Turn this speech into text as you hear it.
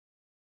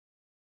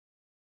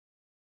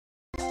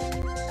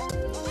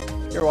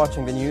You're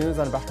watching the news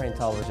on Bahrain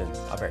television.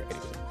 A very good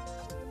evening.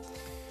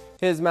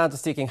 His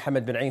Majesty King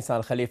Hamad bin Isa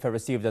Al Khalifa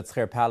received at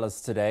Khair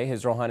Palace today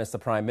His Royal Highness the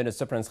Prime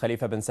Minister Prince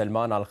Khalifa bin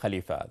Salman Al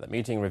Khalifa. The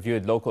meeting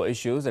reviewed local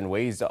issues and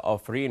ways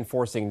of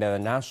reinforcing the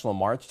national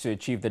march to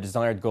achieve the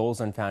desired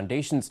goals and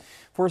foundations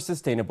for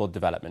sustainable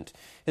development.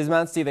 His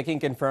Majesty the King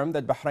confirmed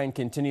that Bahrain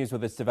continues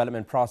with its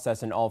development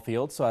process in all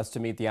fields so as to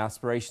meet the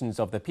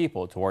aspirations of the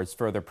people towards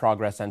further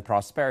progress and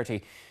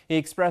prosperity. He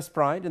expressed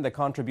pride in the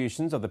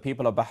contributions of the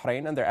people of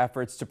Bahrain and their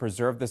efforts to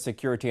preserve the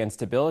security and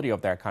stability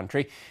of their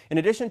country, in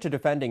addition to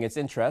defending its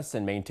interests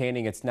and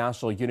maintaining its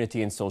national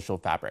unity and social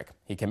fabric.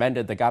 He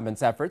commended the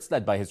government's efforts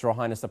led by His Royal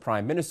Highness the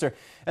Prime Minister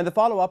and the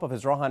follow-up of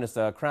His Royal Highness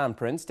the Crown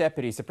Prince,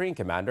 Deputy Supreme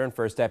Commander and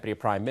First Deputy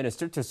Prime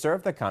Minister to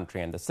serve the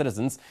country and the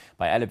citizens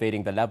by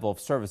elevating the level of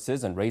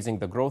services and raising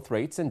the growth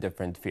rates in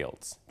different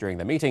fields. During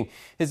the meeting,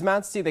 His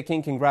Majesty the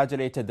King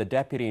congratulated the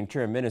Deputy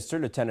Interior Minister,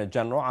 Lieutenant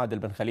General Adil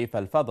bin Khalifa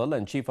Al Fadl,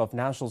 and Chief of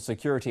National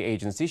Security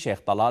Agency,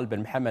 Sheikh Talal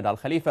bin Mohammed Al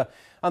Khalifa,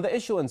 on the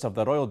issuance of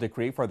the royal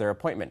decree for their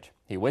appointment.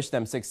 He wished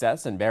them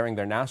success in bearing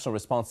their national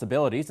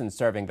responsibilities in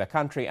serving the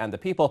country and the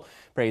people,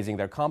 praising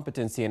their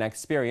competency and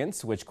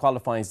experience, which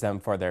qualifies them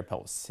for their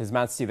posts. His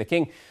Majesty the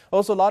King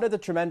also lauded the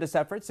tremendous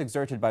efforts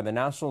exerted by the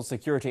National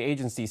Security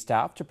Agency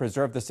staff to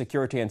preserve the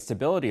security and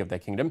stability of the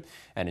kingdom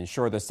and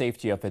ensure the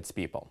safety of its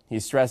people. He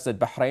stressed that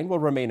Bahrain will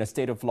remain a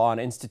state of law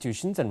and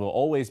institutions and will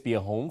always be a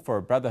home for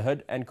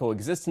brotherhood and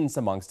coexistence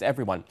amongst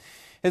everyone.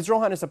 His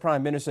Royal Highness the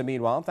Prime Minister,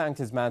 meanwhile, thanked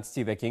His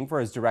Majesty the King for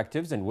his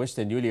directives and wished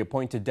the newly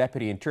appointed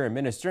Deputy Interior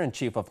Minister and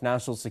Chief of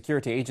National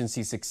Security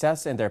Agency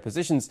success in their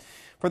positions.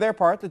 For their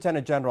part,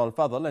 Lieutenant General Al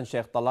Fadl and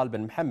Sheikh Talal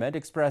bin Mohammed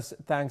expressed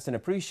thanks and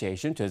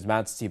appreciation to His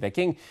Majesty the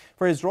King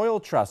for his royal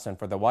trust and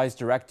for the wise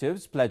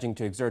directives, pledging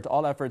to exert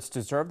all efforts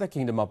to serve the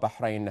Kingdom of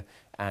Bahrain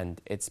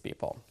and its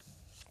people.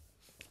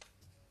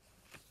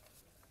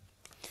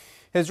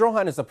 His Royal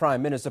Highness the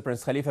Prime Minister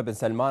Prince Khalifa bin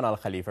Salman Al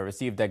Khalifa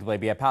received at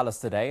Ghlabia Palace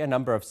today a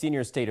number of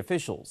senior state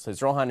officials.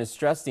 His Royal Highness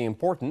stressed the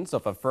importance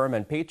of a firm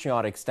and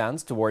patriotic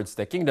stance towards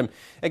the kingdom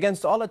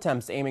against all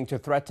attempts aiming to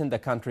threaten the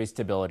country's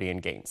stability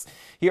and gains.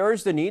 He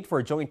urged the need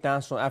for joint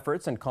national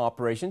efforts and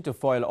cooperation to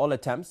foil all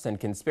attempts and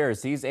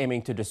conspiracies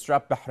aiming to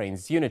disrupt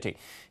Bahrain's unity.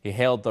 He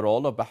hailed the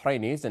role of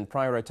Bahrainis in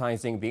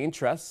prioritizing the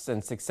interests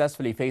and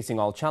successfully facing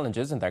all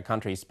challenges in their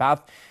country's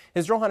path.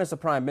 His Royal Highness the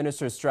Prime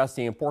Minister stressed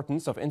the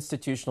importance of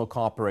institutional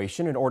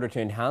cooperation in order to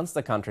enhance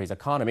the country's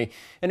economy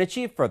and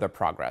achieve further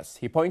progress.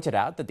 He pointed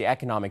out that the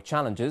economic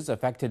challenges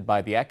affected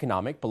by the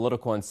economic,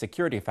 political and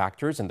security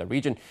factors in the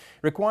region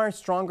require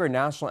stronger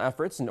national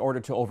efforts in order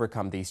to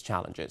overcome these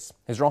challenges.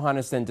 His Royal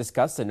Highness then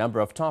discussed a number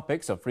of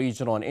topics of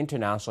regional and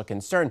international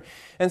concern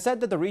and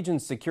said that the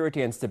region's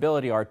security and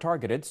stability are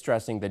targeted,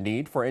 stressing the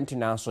need for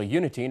international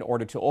unity in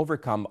order to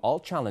overcome all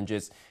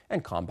challenges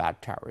and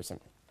combat terrorism.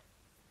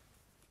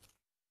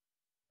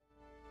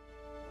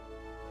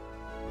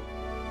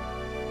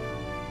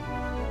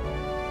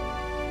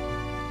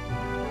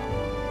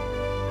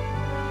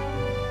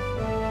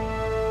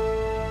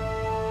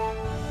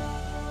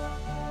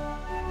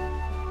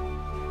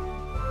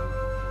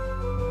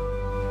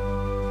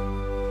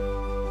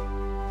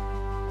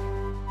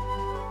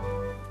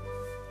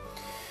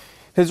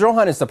 His Royal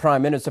Highness the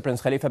Prime Minister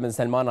Prince Khalifa bin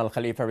Salman Al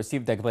Khalifa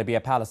received at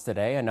Ghlabia Palace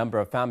today a number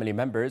of family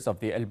members of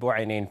the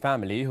Al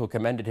family who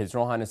commended His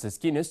Royal Highness's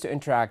keenness to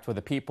interact with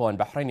the people and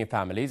Bahraini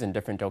families in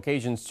different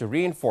occasions to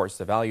reinforce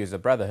the values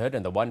of brotherhood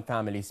and the one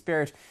family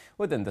spirit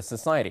within the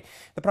society.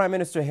 The Prime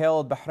Minister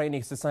hailed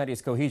Bahraini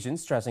society's cohesion,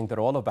 stressing the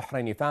role of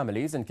Bahraini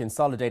families in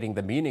consolidating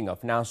the meaning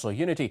of national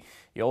unity.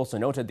 He also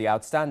noted the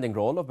outstanding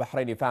role of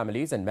Bahraini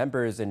families and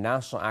members in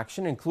national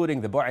action,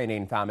 including the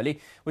Bulletins family,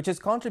 which has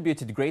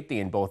contributed greatly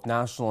in both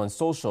national and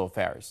social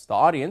affairs. The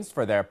audience,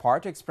 for their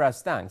part,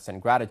 expressed thanks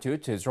and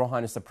gratitude to His Royal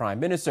Highness the Prime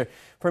Minister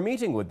for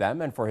meeting with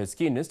them and for his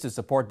keenness to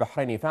support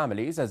Bahraini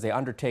families as they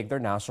undertake their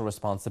national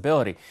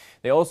responsibility.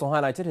 They also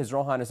highlighted His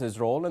Royal Highness's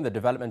role in the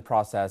development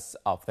process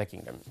of the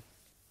kingdom.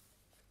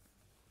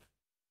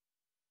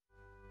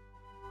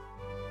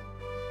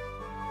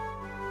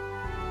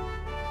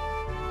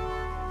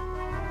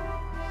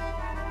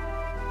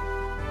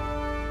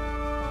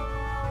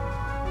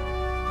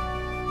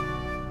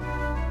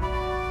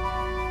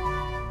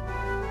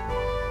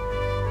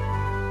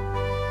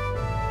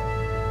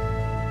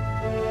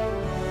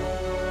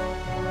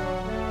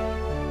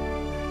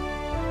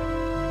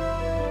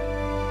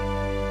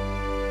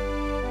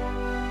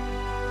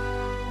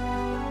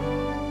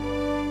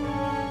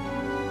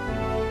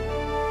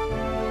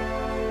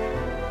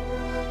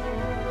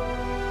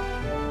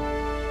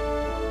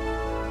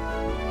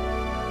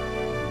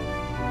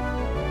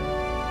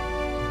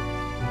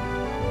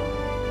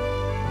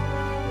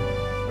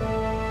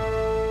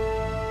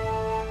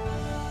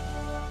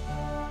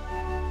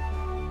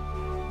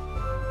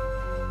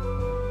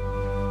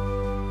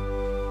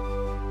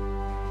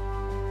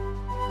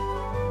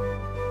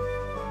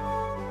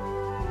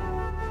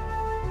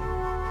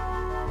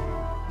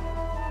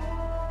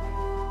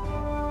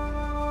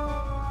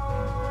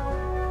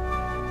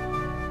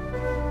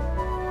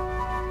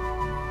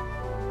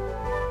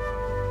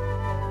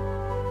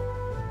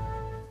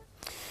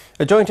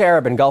 A joint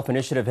Arab and Gulf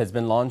initiative has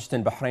been launched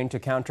in Bahrain to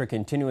counter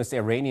continuous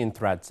Iranian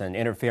threats and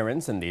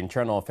interference in the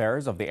internal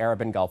affairs of the Arab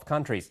and Gulf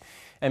countries.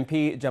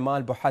 MP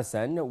Jamal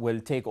Bouhassan will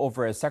take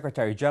over as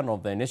Secretary General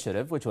of the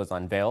initiative, which was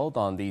unveiled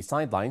on the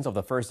sidelines of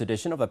the first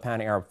edition of the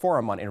Pan-Arab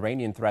Forum on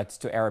Iranian Threats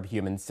to Arab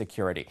Human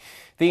Security.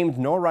 Themed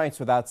No Rights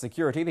Without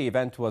Security, the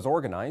event was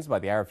organized by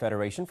the Arab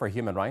Federation for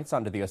Human Rights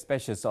under the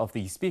auspices of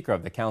the Speaker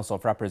of the Council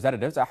of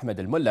Representatives, Ahmed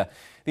Al-Mullah.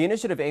 The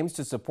initiative aims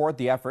to support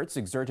the efforts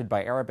exerted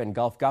by Arab and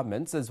Gulf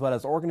governments as well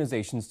as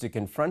organizations to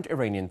confront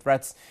Iranian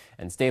threats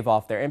and stave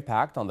off their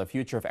impact on the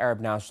future of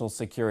Arab national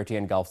security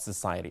and Gulf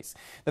societies.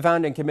 The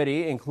founding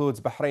committee includes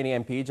Bahraini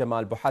MP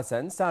Jamal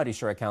Bouhassan, Saudi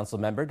Shura Council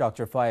member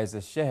Dr. Faiz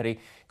Al-Shehri,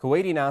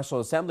 Kuwaiti National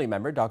Assembly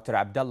member Dr.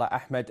 Abdullah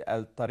Ahmed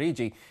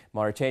Al-Tariji,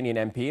 Mauritanian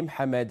MP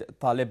Mohamed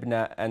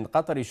Talibna, and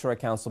Qatari Shura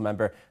Council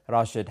member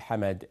Rashid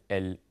Hamad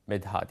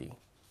Al-Midhadi.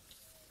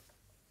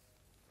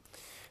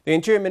 The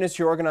Interior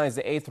Ministry organized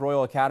the 8th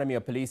Royal Academy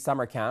of Police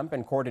Summer Camp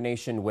in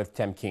coordination with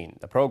Temkeen.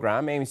 The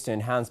program aims to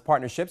enhance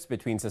partnerships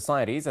between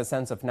societies, a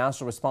sense of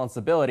national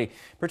responsibility,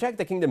 protect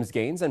the kingdom's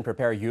gains, and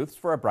prepare youths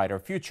for a brighter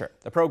future.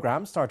 The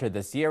program started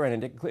this year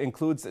and it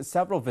includes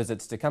several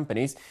visits to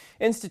companies,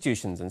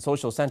 institutions, and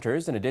social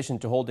centers, in addition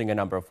to holding a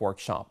number of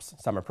workshops.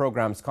 Summer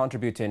programs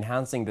contribute to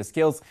enhancing the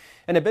skills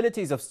and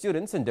abilities of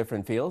students in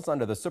different fields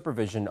under the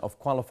supervision of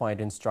qualified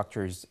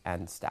instructors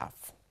and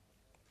staff.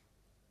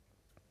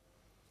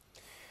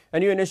 A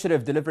new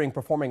initiative delivering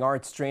performing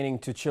arts training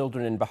to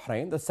children in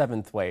Bahrain, the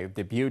 7th Wave,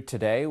 debuted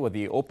today with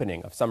the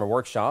opening of summer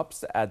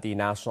workshops at the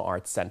National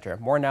Arts Center.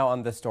 More now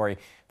on this story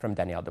from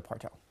Danielle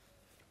DePorto.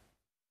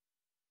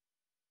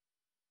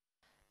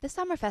 The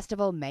summer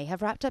festival may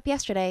have wrapped up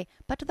yesterday,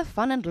 but the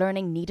fun and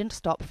learning needn't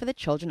stop for the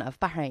children of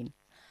Bahrain.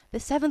 The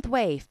 7th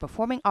Wave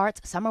Performing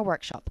Arts Summer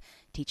Workshop,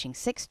 teaching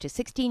 6 to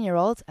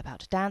 16-year-olds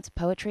about dance,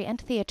 poetry and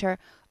theatre,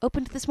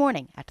 opened this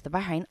morning at the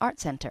Bahrain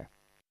Arts Center.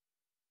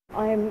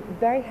 I'm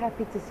very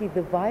happy to see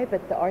the vibe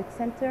at the Arts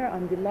Center.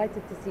 I'm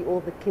delighted to see all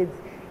the kids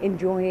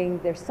enjoying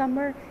their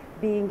summer,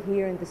 being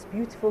here in this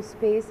beautiful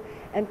space.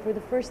 And for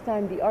the first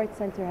time, the Arts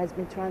Center has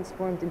been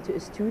transformed into a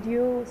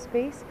studio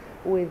space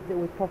with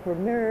proper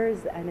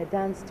mirrors and a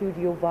dance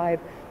studio vibe.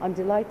 I'm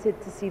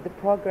delighted to see the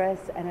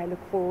progress, and I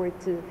look forward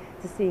to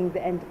seeing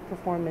the end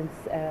performance,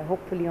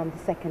 hopefully on the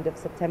 2nd of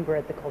September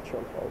at the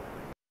Cultural Hall.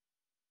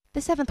 The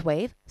 7th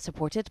Wave,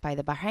 supported by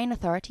the Bahrain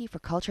Authority for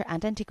Culture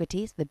and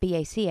Antiquities, the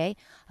BACA,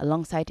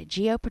 alongside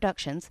Geo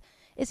Productions,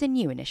 is a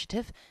new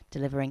initiative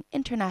delivering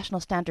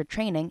international standard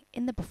training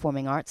in the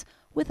performing arts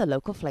with a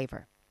local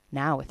flavour.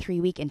 Now a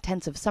 3-week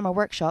intensive summer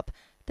workshop,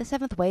 the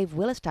 7th Wave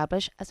will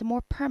establish as a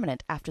more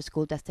permanent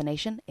after-school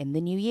destination in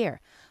the new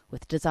year,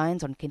 with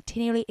designs on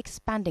continually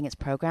expanding its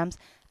programmes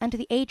and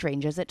the age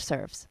ranges it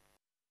serves.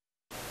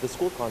 The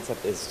school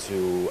concept is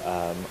to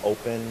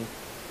open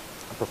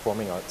a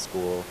performing arts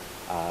school,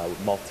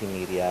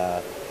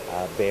 multimedia,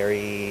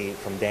 vary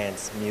from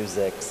dance,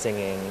 music,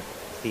 singing,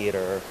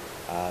 theater,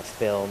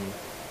 film,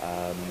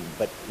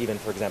 but even,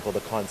 for example, the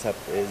concept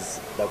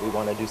is that we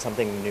want to do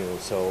something new.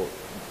 So,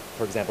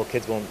 for example,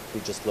 kids won't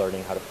be just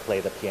learning how to play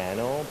the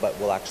piano, but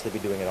we'll actually be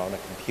doing it on a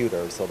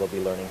computer, so they'll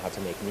be learning how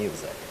to make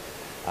music.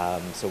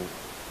 So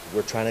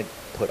we're trying to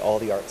put all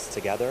the arts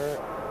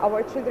together.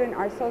 Our children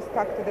are so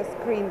stuck to the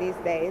screen these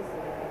days.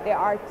 They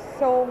are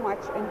so much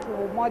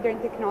into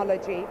modern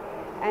technology,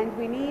 and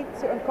we need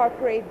to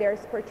incorporate their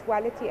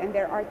spirituality and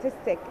their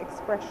artistic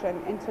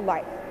expression into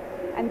life.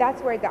 And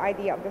that's where the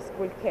idea of the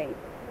school came.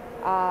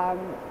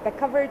 The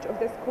coverage of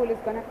the school is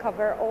going to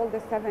cover all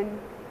the 7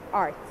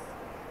 arts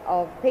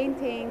of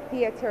painting,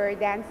 theater,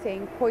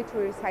 dancing,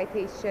 poetry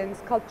recitation,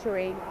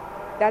 sculpturing.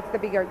 That's the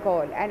bigger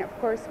goal. And of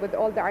course, with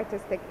all the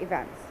artistic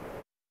events.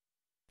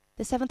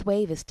 The 7th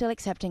Wave is still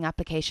accepting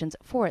applications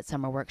for its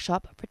summer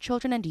workshop for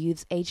children and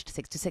youths aged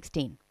 6 to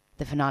 16.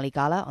 The finale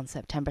gala on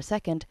September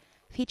 2nd,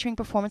 featuring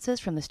performances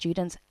from the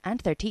students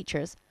and their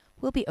teachers,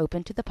 will be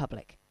open to the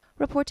public.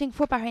 Reporting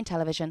for Bahrain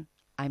Television,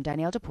 I'm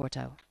Danielle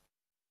DePorto.